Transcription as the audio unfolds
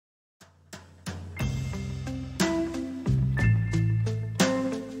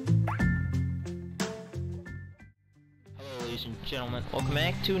ladies and gentlemen, welcome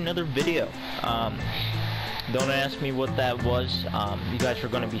back to another video. Don't ask me what that was. You guys are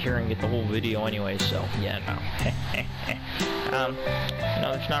going to be hearing it the whole video anyway, so yeah, no.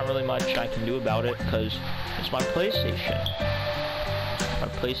 There's not really much I can do about it because it's my PlayStation. My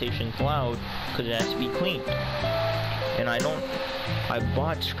PlayStation's loud because it has to be cleaned. And I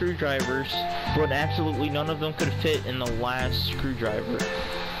bought screwdrivers, but absolutely none of them could fit in the last screwdriver,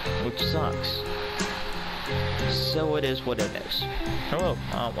 which sucks. So it is what it is. Hello,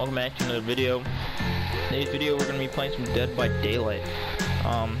 welcome back to another video. Today's video we're going to be playing some Dead by Daylight.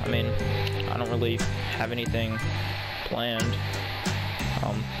 I mean, I don't really have anything planned.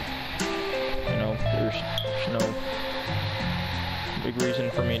 There's no big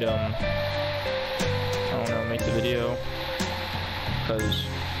reason for me to, make the video. Because,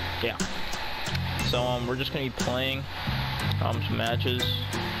 yeah. So, we're just going to be playing, some matches,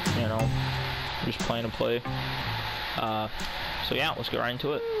 just playing to play. So yeah, let's get right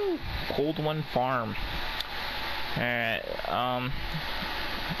into it. Cold One Farm. Alright, I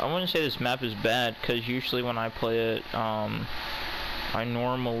wouldn't say this map is bad, because usually when I play it, I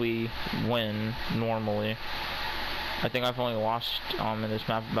normally win, I think I've only lost, in this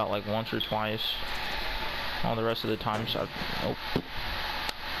map about like once or twice. All the rest of the times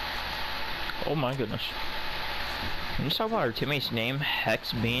oh my goodness. Can you talk about our teammate's name?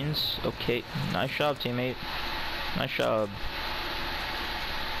 Hex Beans? Okay, nice job, teammate. Nice job.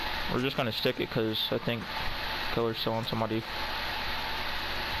 We're just gonna stick it because I think Killer's still on somebody.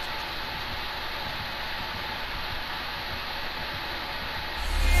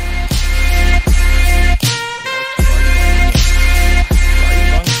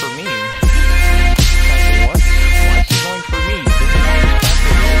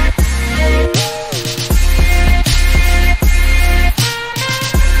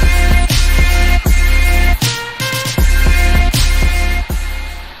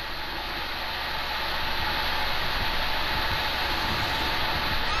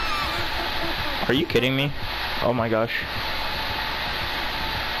 Are you kidding me? Oh my gosh.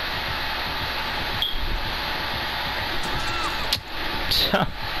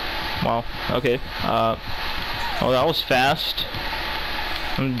 Well, okay. Well, that was fast.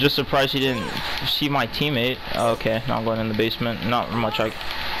 I'm just surprised he didn't see my teammate. Okay, now I'm going in the basement. Not much, no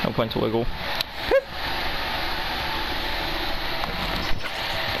point to wiggle.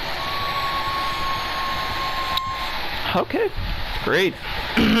 Okay, great.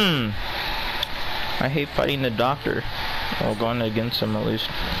 I hate fighting the doctor. Well, going against him at least.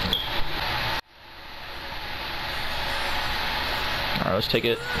 Alright, let's take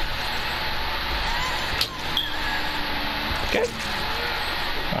it. Okay.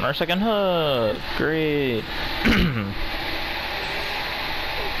 On our second hook. Great.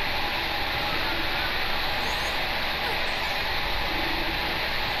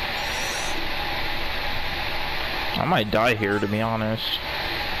 I might die here, to be honest.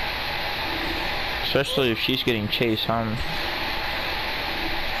 Especially if she's getting chased, I'm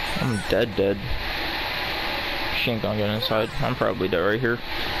dead. She ain't gonna get inside. I'm probably dead right here.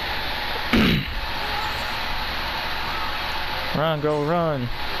 Run, go, run.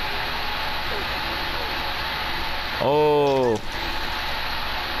 Oh.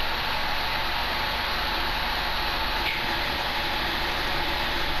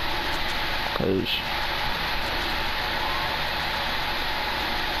 Cause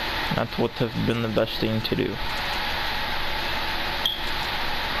that would have been the best thing to do.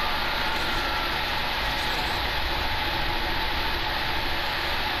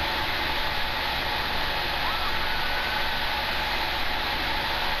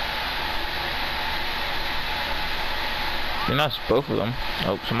 And that's both of them.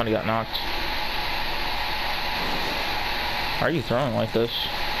 Oh, somebody got knocked. Why are you throwing like this?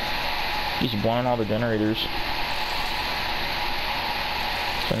 He's blowing all the generators.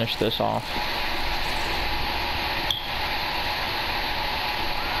 Finish this off.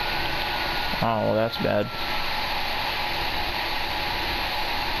 Oh, well, that's bad.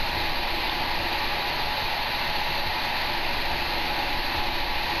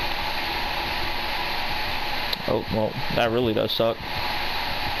 Oh, well, that really does suck.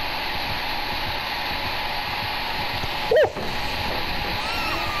 Woo!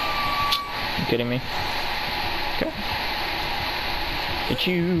 You kidding me? Okay. It's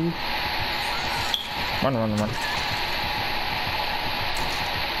you. Run.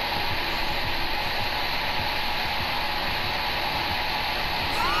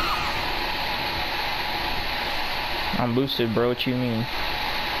 I'm boosted, bro. What you mean?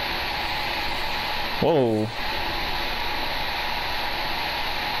 Whoa.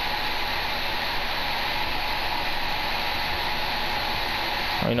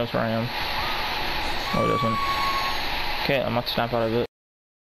 he knows where I am. Oh, he doesn't. Okay, I'm about to snap out of it.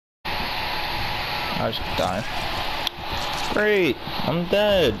 I just die. Great, I'm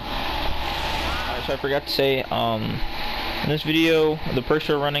dead. Alright, so I forgot to say, in this video, the perks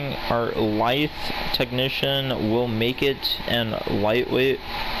we're running are Lithe, Technician, Will Make It, and Lightweight.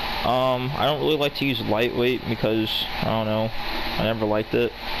 I don't really like to use Lightweight because, I don't know, I never liked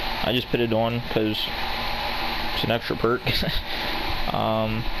it. I just put it on because it's an extra perk.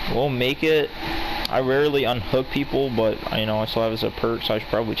 Will Make It, I rarely unhook people, but, you know, I still have it as a perk, so I should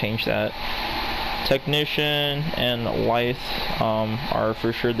probably change that. Technician and Lithe are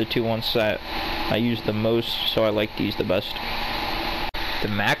for sure the two ones that I use the most, so I like these the best. The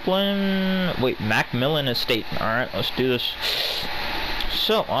Macmillan Estate. Alright, let's do this.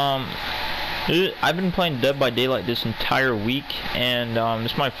 So, I've been playing Dead by Daylight this entire week, and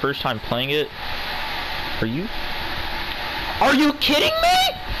this is my first time playing it. Are you kidding me?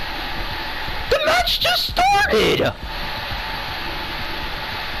 The match just started!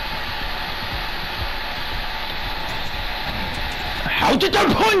 How did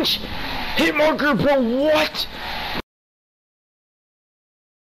that punch hit marker, bro? What?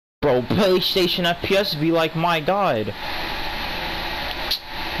 Bro, PlayStation FPS be like, my god.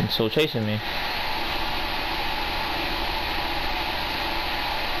 It's still chasing me.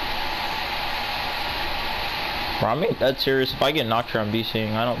 Bro, I'm being dead serious. If I get knocked here, I'm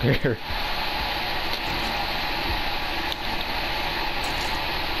DCing. I don't care.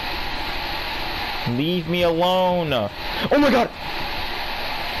 Leave me alone. Oh my god.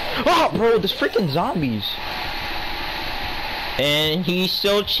 Oh, bro, this freaking zombies. And he's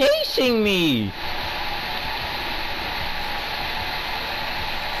still chasing me.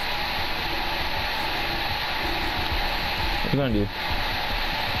 What are you gonna do?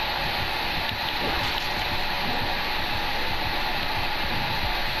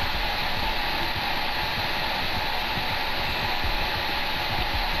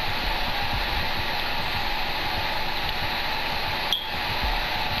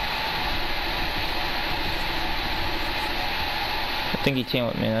 I think he teamed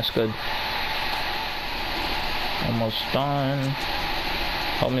with me, that's good. Almost done.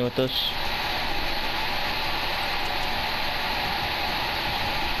 Help me with this.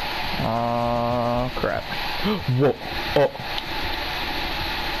 Crap. Whoa. Oh.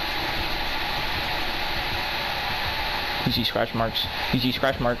 Easy scratch marks. Easy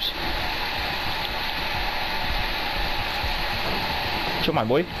scratch marks. Chill, my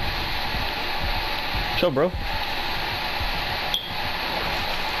boy. Chill, bro.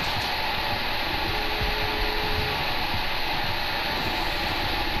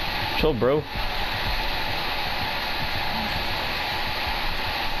 Chill, bro.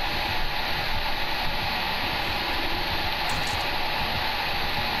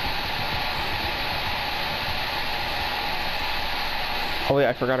 Oh wait,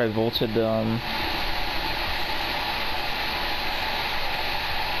 I forgot I vaulted Oh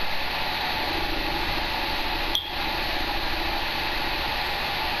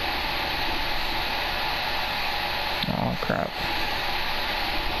crap.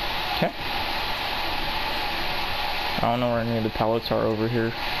 Okay. I don't know where any of the pallets are over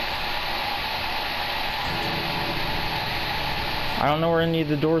here. I don't know where any of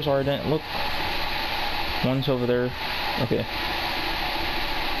the doors are. I didn't look. One's over there. Okay.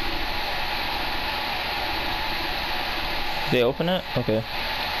 Did they open it? Okay.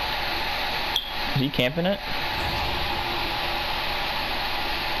 Is he camping it?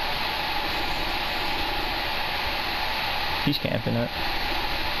 He's camping it.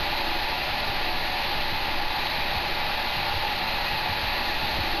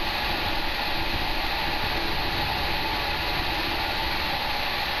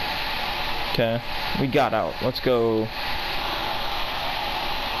 Okay, we got out. Let's go.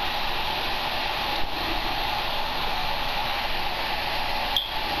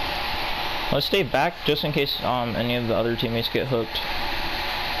 Let's stay back just in case any of the other teammates get hooked.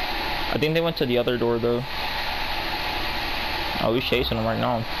 I think they went to the other door though. Oh, he's chasing them right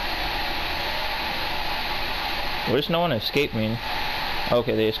now. Where does no one escape mean?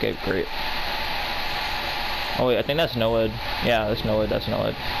 Okay, they escaped. Great. Oh wait, I think that's Noed. Yeah, that's Noed. That's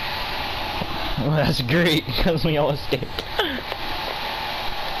Noed. Well, that's great because we all escaped.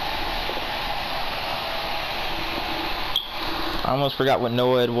 I almost forgot what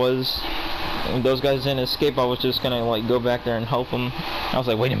Noed was. When those guys didn't escape, I was just gonna like go back there and help them. I was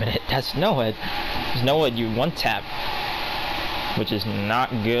like, wait a minute, that's Noed. It's Noed, you one tap, which is not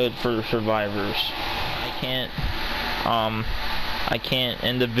good for survivors. I can't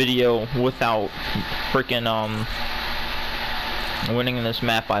end the video without freaking winning in this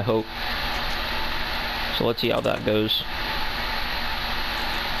map, I hope. So let's see how that goes.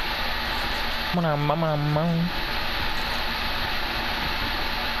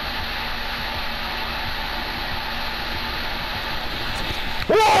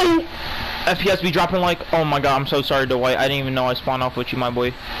 Whoa! FPS be dropping like, oh my god, I'm so sorry, Dwight. I didn't even know I spawned off with you, my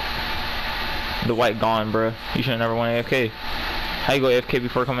boy. Dwight gone, bro. You should have never went AFK. How you go AFK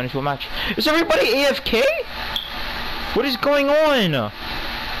before coming into a match? Is everybody AFK? What is going on?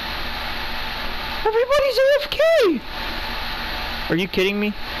 Everybody's AFK! Are you kidding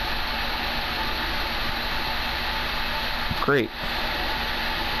me? Great.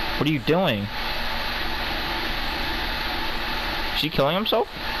 What are you doing? Is he killing himself?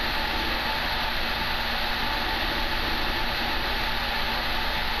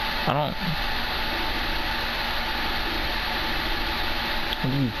 I don't...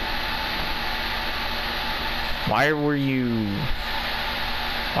 What are you... Why were you...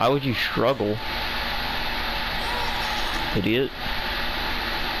 Why would you struggle? Idiot.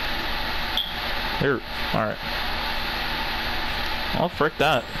 Here, alright. Oh, frick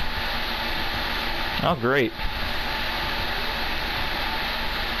that. Oh, great.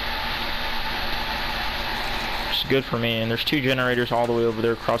 It's good for me, and there's 2 generators all the way over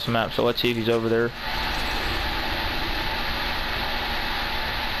there across the map, so let's see if he's over there.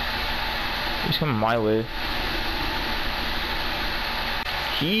 He's coming my way.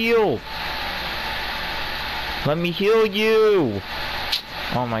 Heal! Let me heal you!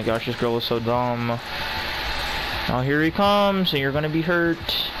 Oh my gosh, this girl is so dumb. Oh, here he comes, and you're gonna be hurt.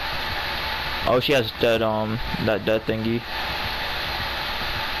 Oh, she has dead, that dead thingy.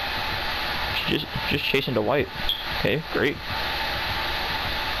 She's just chasing the white. Okay, great.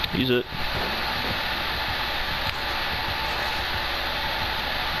 Use it.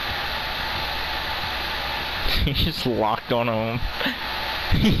 He just locked on him.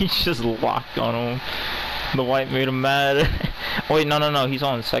 He's just locked on him. The white made him mad. Oh, wait, no, he's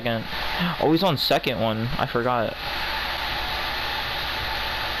on second. Oh, he's on second one. I forgot.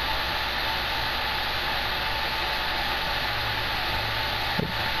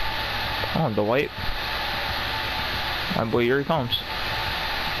 Oh, the white. My boy, here he comes.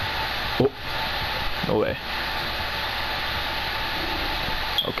 Oh, no way.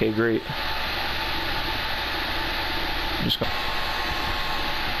 Okay, great. Just go.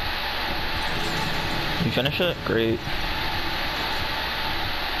 You finish it? Great.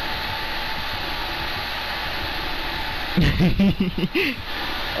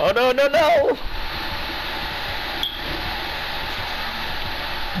 Oh no!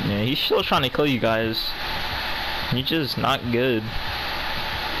 Yeah, he's still trying to kill you guys. You're just not good.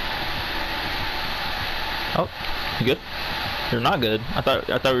 Oh, you good? You're not good. I thought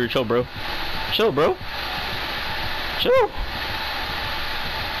we were chill, bro. Chill, bro. Chill.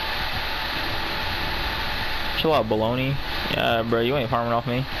 Chill out, baloney. Yeah, bro, you ain't farming off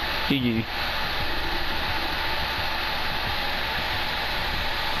me. GG.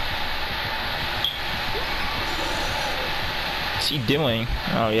 What's he doing?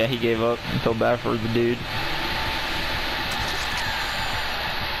 Oh yeah, he gave up. I feel bad for the dude.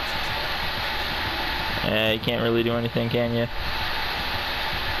 Yeah, you can't really do anything, can you?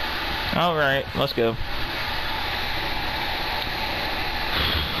 Alright, let's go.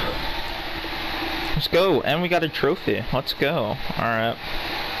 Let's go, and we got a trophy. Let's go. Alright.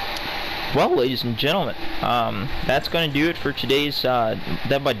 Well, ladies and gentlemen, that's going to do it for today's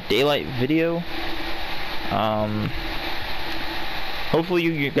Dead by Daylight video. Hopefully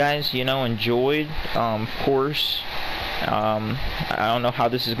you guys, enjoyed. Of course, I don't know how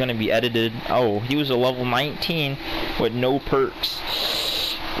this is going to be edited. Oh, he was a level 19 with no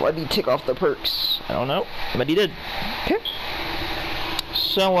perks. Why did he take off the perks? I don't know, but he did. Okay.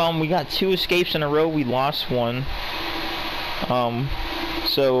 So, we got 2 escapes in a row. We lost one.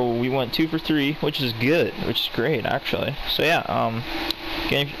 So we went 2 for 3, which is good, which is great, actually. So yeah,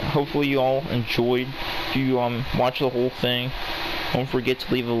 again, hopefully you all enjoyed. If you watch the whole thing, don't forget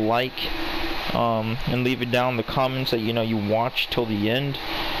to leave a like, and leave it down in the comments that you watched till the end.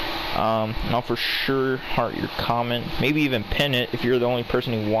 And I'll for sure heart your comment, maybe even pin it if you're the only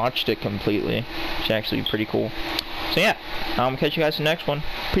person who watched it completely, which is actually pretty cool. So yeah, catch you guys in the next one.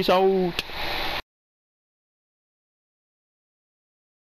 Peace out.